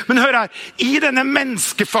 kjempefint. Men hør her, i denne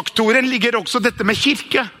menneskefaktoren ligger også dette med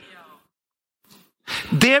kirke.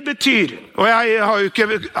 Det betyr, og jeg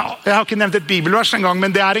har ikke nevnt et bibelvers en gang,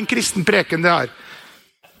 men det er en kristen preken det her.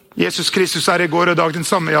 Jesus Kristus er i går og dag den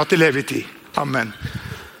samme, ja, til evig tid. Amen.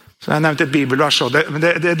 Så jeg har nevnt et bibelvers, og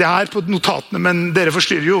det er på notatene, men dere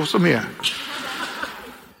forstyrrer jo så mye.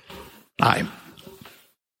 Nei.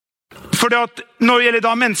 For det at når det gjelder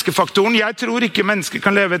da menneskefaktoren, jeg tror ikke mennesker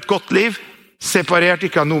kan leve et godt liv separert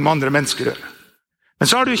ikke av noe med andre mennesker å gjøre.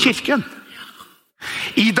 Men så har du kirken.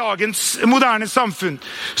 I dagens moderne samfunn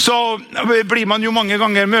så blir man jo mange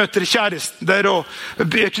ganger møter kjærester og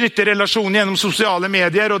knytter relasjoner gjennom sosiale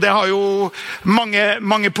medier, og det har jo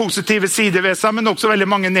mange positive sider ved seg, men også veldig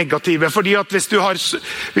mange negative, fordi at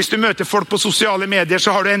hvis du møter folk på sosiale medier,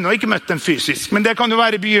 så har du ennå ikke møtt dem fysisk, men det kan jo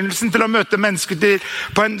være begynnelsen til å møte mennesker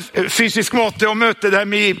på en fysisk måte, og møte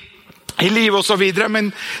dem i liv og så videre,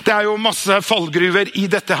 men det er jo masse fallgruver i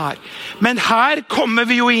dette her. Men her kommer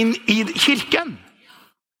vi jo inn i kirken.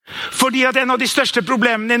 Fordi at en av de største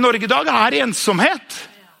problemene i Norge i dag er ensomhet.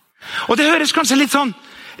 Og det høres kanskje litt sånn,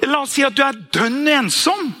 la oss si at du er dønn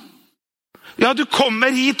ensom. Ja, du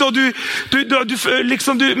kommer hit, og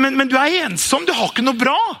men du er ensom, du har ikke noe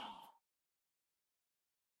bra.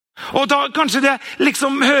 Og da kanskje det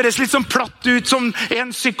liksom høres litt sånn platt ut, som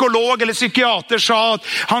en psykolog eller psykiater sa at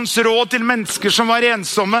hans råd til mennesker som var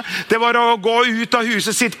ensomme, det var å gå ut av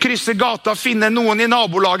huset sitt, krysse gata, finne noen i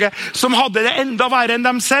nabolaget som hadde det enda verre enn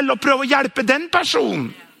dem selv, og prøve å hjelpe den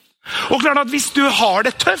personen. Og klart at hvis du har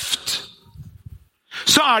det tøft,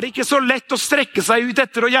 så er det ikke så lett å strekke seg ut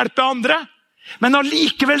etter å hjelpe andre. Men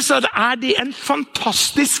allikevel så er det en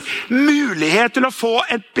fantastisk mulighet til å få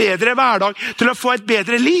et bedre hverdag, til å få et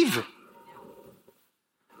bedre liv.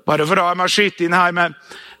 Bare for å ha meg skyte inn her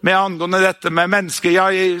med angående dette med mennesker.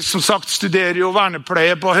 Jeg som sagt studerer jo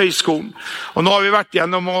vernepleie på høyskolen, og nå har vi vært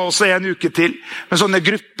gjennom også en uke til med sånne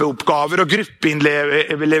gruppeoppgaver og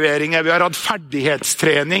gruppeinnleveringer. Vi har hatt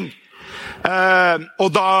ferdighetstrening. Og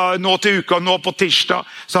da nå til uka, nå på tirsdag,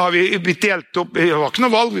 så har vi blitt delt opp, det var ikke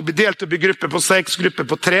noe valg, vi ble delt opp i grupper på 6, grupper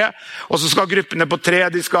på 3, og så skal gruppene på 3,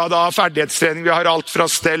 de skal da ha ferdighetstrening. Vi har alt fra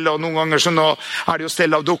stell, og noen ganger så nå er det jo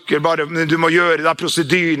stell av dukker, bare du må gjøre da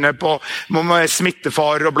prosedyrene på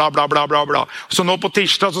smittefarer og bla bla bla bla bla. Så nå på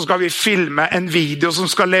tirsdag så skal vi filme en video som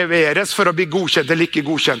skal leveres for å bli godkjent eller ikke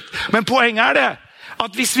godkjent. Men poenget er det,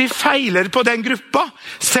 at hvis vi feiler på den gruppa,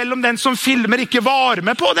 selv om den som filmer ikke var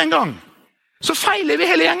med på den gang, så feiler vi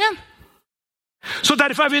hele gjengen. Så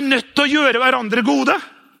derfor er vi nødt til å gjøre hverandre gode.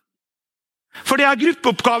 For det er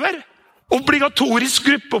gruppeoppgaver. Obligatorisk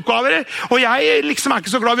gruppeoppgaver. Og jeg liksom er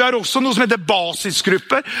ikke så glad. Vi har også noe som heter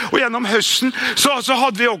basisgrupper. Og gjennom høsten så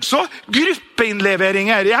hadde vi også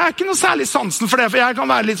gruppeinnleveringer. Jeg er ikke noe særlig sansen for det, for jeg kan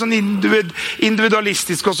være litt sånn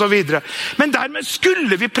individualistisk og så videre. Men dermed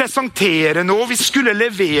skulle vi presentere noe, vi skulle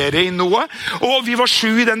levere inn noe, og vi var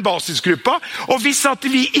 7 i den basisgruppa, og hvis at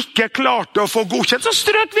vi ikke klarte å få godkjent, så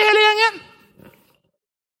strøk vi hele gjengen.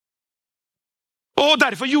 Og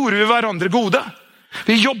derfor gjorde vi hverandre gode.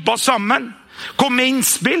 Vi jobbet sammen, kom med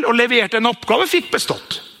innspill og leverte en oppgave, fikk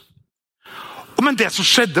bestått. Men det som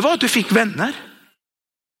skjedde var at du fikk venner.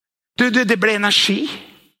 Det ble energi.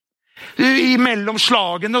 I mellom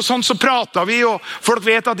slagene og sånn så pratet vi, og folk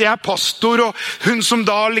vet at jeg er pastor, og hun som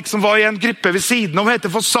da liksom var i en gruppe ved siden av,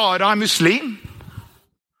 heter for Sara, er muslim.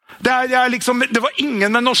 Det var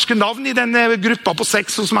ingen med norske navn i denne gruppa på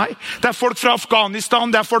 6 hos meg. Det er folk fra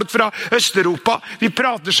Afghanistan, det er folk fra Østeuropa. Vi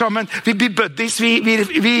prater sammen, vi blir buddies,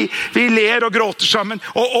 vi ler og gråter sammen,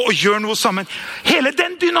 og gjør noe sammen. Hele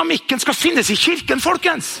den dynamikken skal finnes i kirken,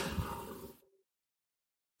 folkens.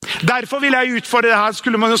 Derfor vil jeg utfordre det her,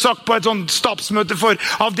 skulle man jo sagt på et sånt stabsmøte for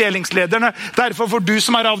avdelingslederne. Derfor for du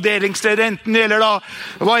som er avdelingsleder, enten det gjelder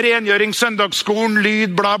da rengjøring, søndagsskolen,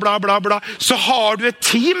 lyd, bla bla bla bla, så har du et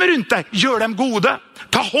team rundt deg. Gjør dem gode.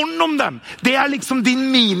 Ta hånd om dem. Det er liksom din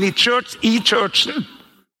mini-church i churchen.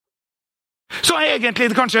 Så egentlig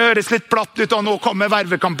det kanskje høres litt platt ut, og nå kommer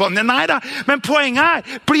vervekampanjen. Nei da, men poenget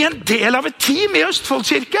er, bli en del av et team i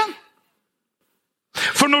Østfoldkirken.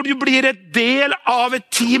 For når du blir et del av et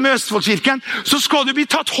team i Østfoldkirken, så skal du bli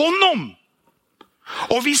tatt hånd om.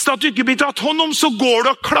 Og hvis du ikke blir tatt hånd om, så går du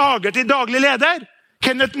og klager til daglig leder,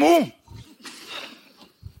 Kenneth Mo.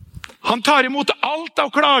 Han tar imot alt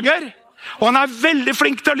av klager, og han er veldig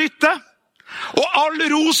flink til å lytte. Og all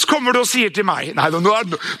ros kommer du og sier til meg. Nei,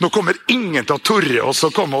 nå kommer ingen til å torre oss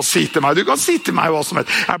og komme og si til meg. Du kan si til meg hva som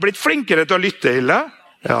helst. Jeg er blitt flinkere til å lytte, Hille.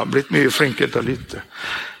 Jeg har blitt mye flinkere til å lytte.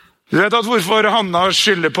 Du vet at hvorfor Hanna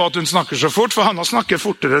skylder på at hun snakker så fort? For Hanna snakker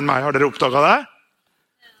fortere enn meg, har dere oppdaget det?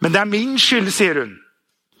 Men det er min skyld, sier hun.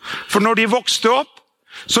 For når de vokste opp,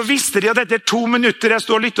 så visste de at etter 2 minutter jeg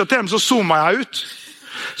stod og lyttet til dem, så zoomet jeg ut.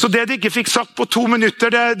 Så det de ikke fikk sagt på 2 minutter,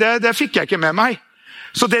 det fikk jeg ikke med meg.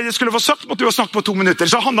 Så det de skulle få sagt, måtte jo ha sagt på 2 minutter.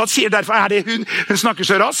 Så Hanna sier derfor, er det hun snakker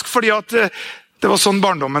så raskt, fordi at det var sånn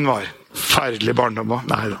barndommen var. Ferdelig barndom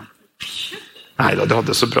også. Neida, det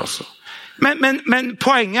hadde så bra så. Men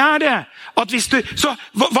poenget er det, at hvis du, så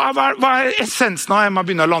hva er essensen av, jeg må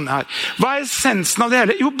begynne å lande her, hva er essensen av det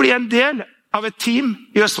hele? Jo, bli en del av et team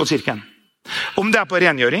i Østfoldkirken. Om det er på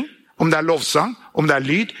rengjøring, om det er lovsang, om det er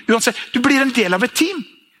lyd, uansett, du blir en del av et team.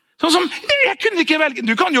 Sånn som, jeg kunne ikke velge,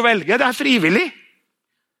 du kan jo velge, det er frivillig.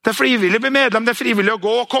 Det er frivillig å bli medlem, det er frivillig å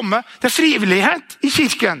gå og komme. Det er frivillighet i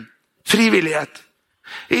kirken. Frivillighet.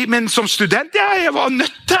 Men som student, jeg var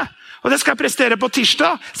nødt til. Og det skal jeg prestere på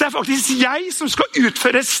tirsdag. Så det er faktisk jeg som skal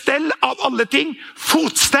utføre stell av alle ting.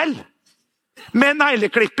 Fotstell. Med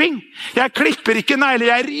negleklipping. Jeg klipper ikke negler,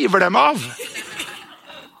 jeg river dem av.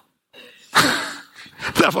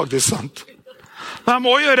 Det er faktisk sant. Men jeg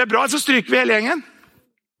må gjøre bra, så stryker vi hele gjengen.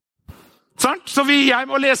 Sant? Så jeg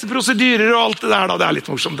må lese prosedyrer og alt det der, da. Det er litt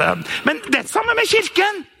morsomt. Men det er sammen med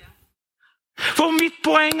kirken. For mitt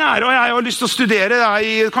poeng er, og jeg har lyst til å studere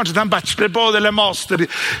det kanskje til en bachelor på, eller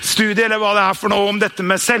masterstudie, eller hva det er for noe, om dette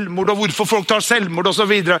med selvmord, og hvorfor folk tar selvmord, og så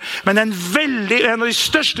videre. Men en av de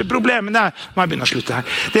største problemene, må jeg begynne å slutte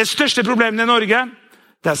her, det største problemene i Norge,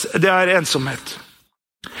 det er ensomhet.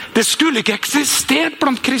 Det skulle ikke eksistert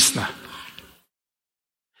blant kristne.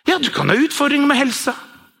 Ja, du kan ha utfordringer med helse,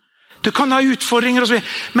 du kan ha utfordringer og så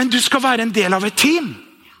videre, men du skal være en del av et team.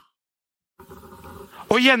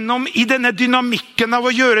 Og gjennom i denne dynamikken av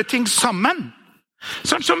å gjøre ting sammen.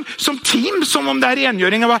 Sånn, som team, som om det er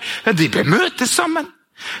rengjøring. De bør møtes sammen.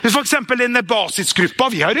 For eksempel denne basisgruppa.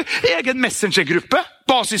 Vi har egen messengergruppe.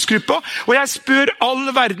 Basisgruppa. Og jeg spør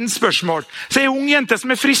all verdens spørsmål. Så en ung jente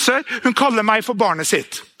som er frisør, hun kaller meg for barnet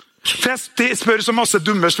sitt. For jeg spør så masse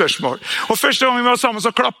dumme spørsmål. Og første gang vi var sammen,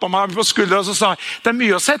 så klappet meg på skulderen og så sa jeg, det er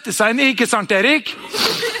mye å sette seg inn i, ikke sant, Erik?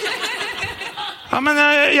 Ja, men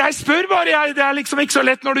jeg spør bare, det er liksom ikke så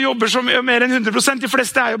lett når du jobber som mer enn 100%, de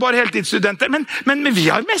fleste er jo bare heltidsstudenter, men vi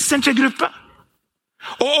har messengergruppe.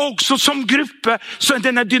 Og også som gruppe, så er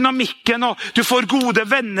denne dynamikken, og du får gode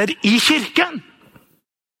venner i kirken.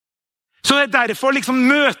 Så det er derfor liksom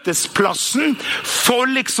møtesplassen for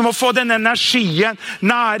liksom å få den energien,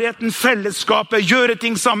 nærheten, fellesskapet, gjøre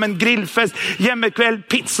ting sammen, grillfest, hjemmekveld,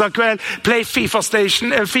 pizzakveld, play FIFA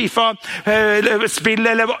Station, FIFA-spill,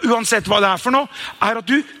 eller uansett hva det er for noe, er at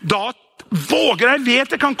du da våger, jeg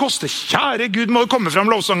vet det kan koste, kjære Gud må komme frem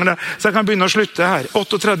lovsangene, så jeg kan begynne å slutte her,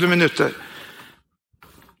 38 minutter,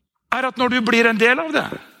 er at når du blir en del av det,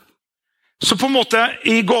 så på en måte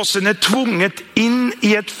i gåsene tvunget inn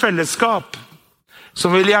i et fellesskap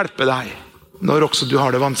som vil hjelpe deg når også du har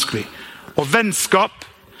det vanskelig. Og vennskap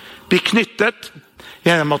blir knyttet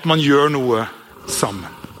gjennom at man gjør noe sammen.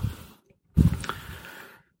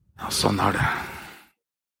 Ja, sånn er det.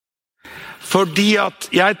 Fordi at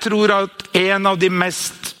jeg tror at en av de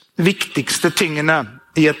mest viktigste tingene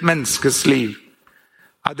i et menneskes liv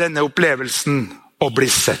er denne opplevelsen å bli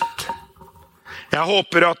sett. Jeg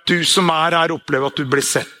håper at du som er her opplever at du blir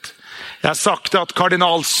sett. Jeg har sagt at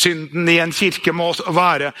kardinalsynden i en kirke må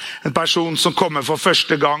være en person som kommer for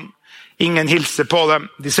første gang. Ingen hilser på dem.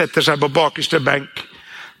 De setter seg på bakerste benk,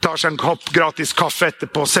 tar seg en kopp gratis kaffe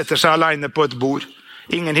etterpå, setter seg alene på et bord.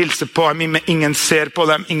 Ingen hilser på dem, ingen ser på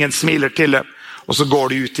dem, ingen smiler til dem. Og så går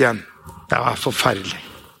de ut igjen. Det er forferdelig.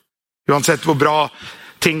 Uansett hvor bra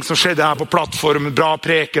ting som skjedde her på plattformen, bra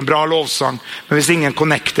preken, bra lovsang, men hvis ingen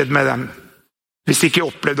connected med dem, hvis de ikke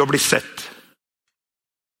opplevde å bli sett,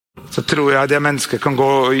 så tror jeg det mennesket kan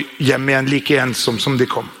gå hjem igjen like ensom som de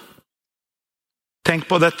kom. Tenk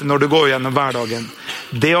på dette når du går gjennom hverdagen.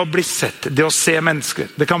 Det å bli sett, det å se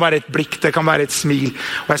mennesker, det kan være et blikk, det kan være et smil.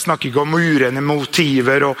 Og jeg snakker ikke om urene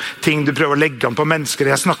motiver og ting du prøver å legge an på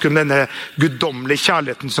mennesker. Jeg snakker om denne guddommelige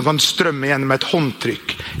kjærligheten som kan strømme gjennom et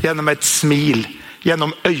håndtrykk, gjennom et smil,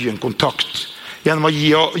 gjennom øyenkontakt, gjennom å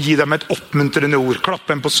gi dem et oppmuntrende ord,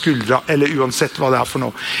 klappe dem på skuldra, eller uansett hva det er for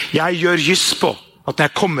noe. Jeg gjør gyss på at når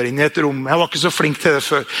jeg kommer inn i et rom, jeg var ikke så flink til det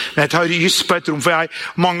før, men jeg tar gyss på et rom, for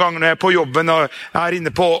mange ganger når jeg er på jobben og jeg er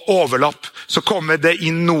inne på overlapp, så kommer det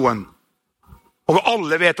inn noen. Og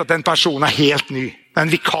alle vet at den personen er helt ny. Det er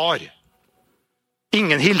en vikar.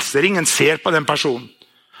 Ingen hilser, ingen ser på den personen.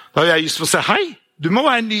 Da har jeg lyst til å si, hei, du må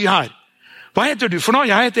være ny her. Hva heter du for noe?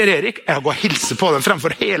 Jeg heter Erik. Jeg går og hilser på dem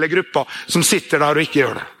fremfor hele gruppa som sitter der og ikke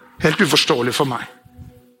gjør det. Helt uforståelig for meg.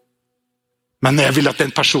 Men jeg vil at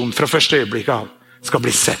den personen fra første øyeblikk av skal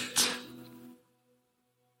bli sett.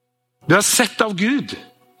 Du er sett av Gud.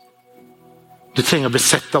 Du trenger å bli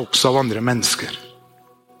sett også av andre mennesker.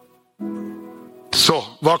 Så,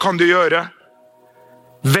 hva kan du gjøre?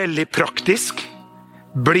 Veldig praktisk.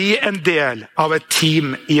 Bli en del av et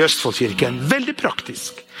team i Østfoldkirken. Veldig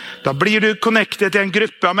praktisk. Da blir du connectet til en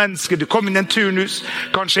gruppe av mennesker. Du kommer inn i en turnus,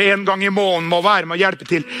 kanskje en gang i måneden må være med og hjelpe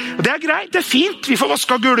til. Og det er greit, det er fint. Vi får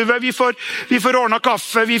vasket gulvet, vi får ordnet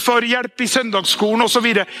kaffe, vi får hjelp i søndagsskolen og så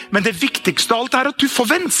videre. Men det viktigste av alt er at du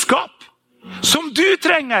får vennskap som du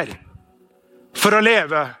trenger for å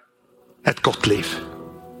leve et godt liv.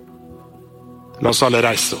 La oss alle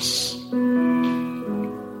reise oss.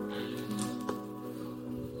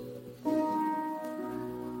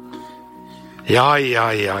 Ja.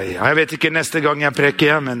 Jeg vet ikke neste gang jeg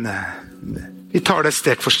preker, men vi tar det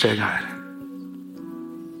steg for steg her.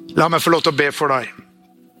 La meg få lov til å be for deg.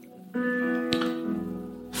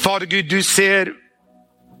 Fader Gud, du ser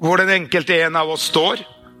hvor den enkelte en av oss står.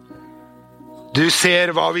 Du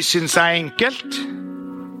ser hva vi synes er enkelt,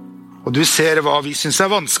 og du ser hva vi synes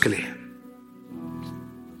er vanskelig.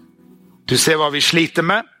 Du ser hva vi sliter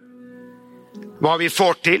med, hva vi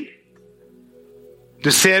får til. Du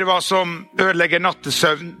ser hva som ødelegger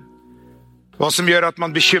nattesøvn, hva som gjør at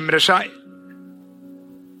man bekymrer seg.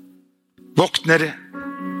 Våkner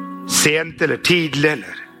sent eller tidlig,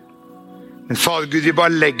 Men Fader Gud, vi bare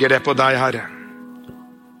legger det på deg, Herre.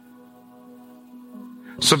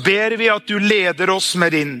 Så ber vi at du leder oss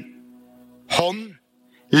med din hånd,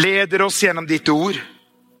 leder oss gjennom ditt ord,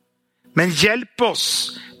 men hjelp oss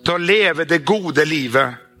til å leve det gode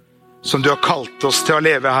livet som du har kalt oss til å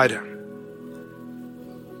leve, Herre.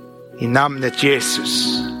 I navnet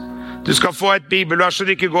Jesus. Du skal få et bibelvers så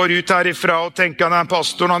du ikke går ut herifra og tenker han er en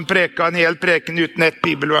pastor, han preker en hel preken uten et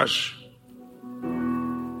bibelvers.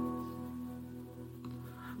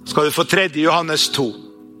 Skal du få 3. Johannes 2.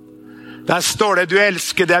 Der står det, du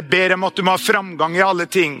elsker det, jeg ber om at du må ha framgang i alle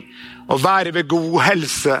ting, og være ved god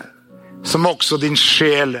helse, som også din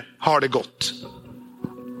sjel har det godt.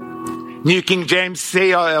 New King James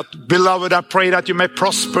sier, beloved, I pray that you may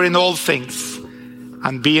prosper in all things,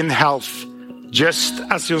 and be in health, just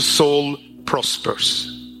as your soul prospers.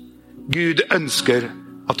 Gud ønsker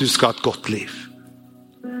at du skal ha et godt liv.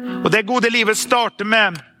 Og det gode livet starter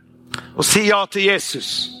med å si ja til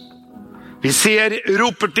Jesus. Vi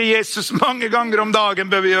roper til Jesus mange ganger om dagen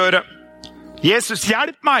bør vi gjøre. Jesus,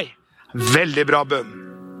 hjelp meg. Veldig bra bønn.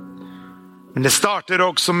 Men det starter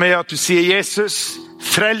også med at du sier, Jesus,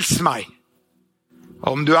 frels meg.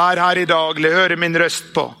 Om du er her i dag, eller hører min røst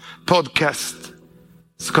på podcast,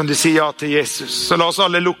 så kan du si ja til Jesus. Så la oss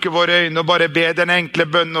alle lukke våre øyne og bare be den enkle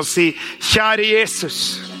bønnen og si, kjære Jesus,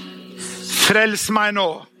 frels meg nå.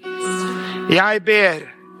 Jeg ber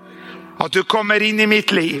at du kommer inn i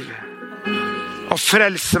mitt liv og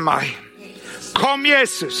frelser meg. Kom,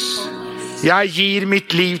 Jesus, jeg gir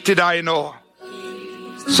mitt liv til deg nå.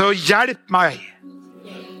 Så hjelp meg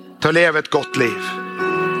til å leve et godt liv.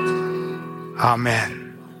 Amen.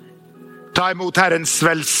 Ta imot Herrens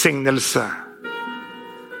velsignelse.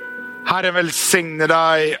 Herren velsigne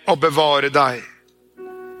deg og bevare deg.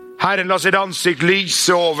 Herren la sitt ansikt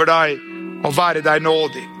lyse over deg og være deg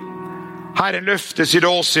nådig. Herren løfte sitt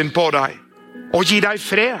åsyn på deg og gi deg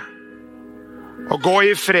fred. Og gå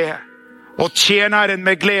i fred og tjen Herren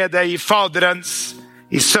med glede i Faderens,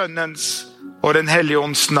 i Sønnens og den Hellige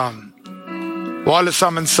Ånds navn. Og alle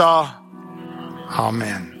sammen sa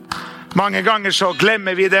Amen. Mange ganger så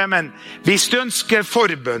glemmer vi det, men hvis du ønsker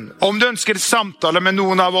forbønn, om du ønsker samtale med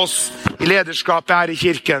noen av oss i lederskapet her i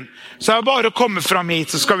kirken, så er det bare å komme fram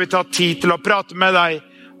hit, så skal vi ta tid til å prate med deg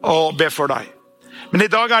og be for deg. Men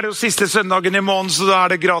i dag er det jo siste søndagen i måneden, så da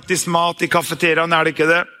er det gratis mat i kafeteriaen, er det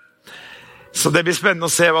ikke det? Så det blir spennende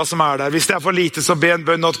å se hva som er der. Hvis det er for lite, så be en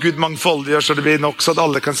bønn at Gud mangfoldiggjør, så det blir nok, så at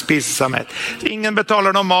alle kan spise seg med. Ingen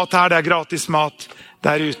betaler noe mat her, det er gratis mat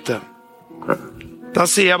der ute. Da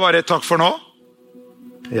sier jeg bare takk for nå.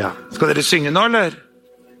 Ja, skal dere synge nå, eller?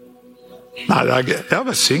 Nei, det er gøy. Ja,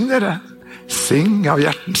 men syng dere. Syng av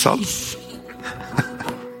hjertens hals.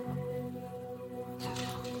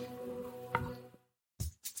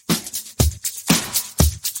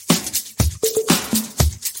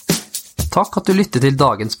 Takk at du lytter til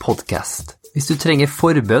dagens podcast. Hvis du trenger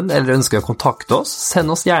forbønn eller ønsker å kontakte oss, send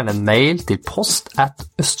oss gjerne en mail til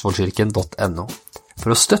post@østfoldkirken.no.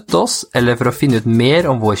 For å støtte oss, eller for å finne ut mer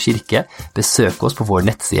om vår kirke, besøk oss på vår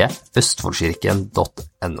nettside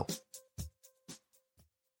østfoldkirken.no.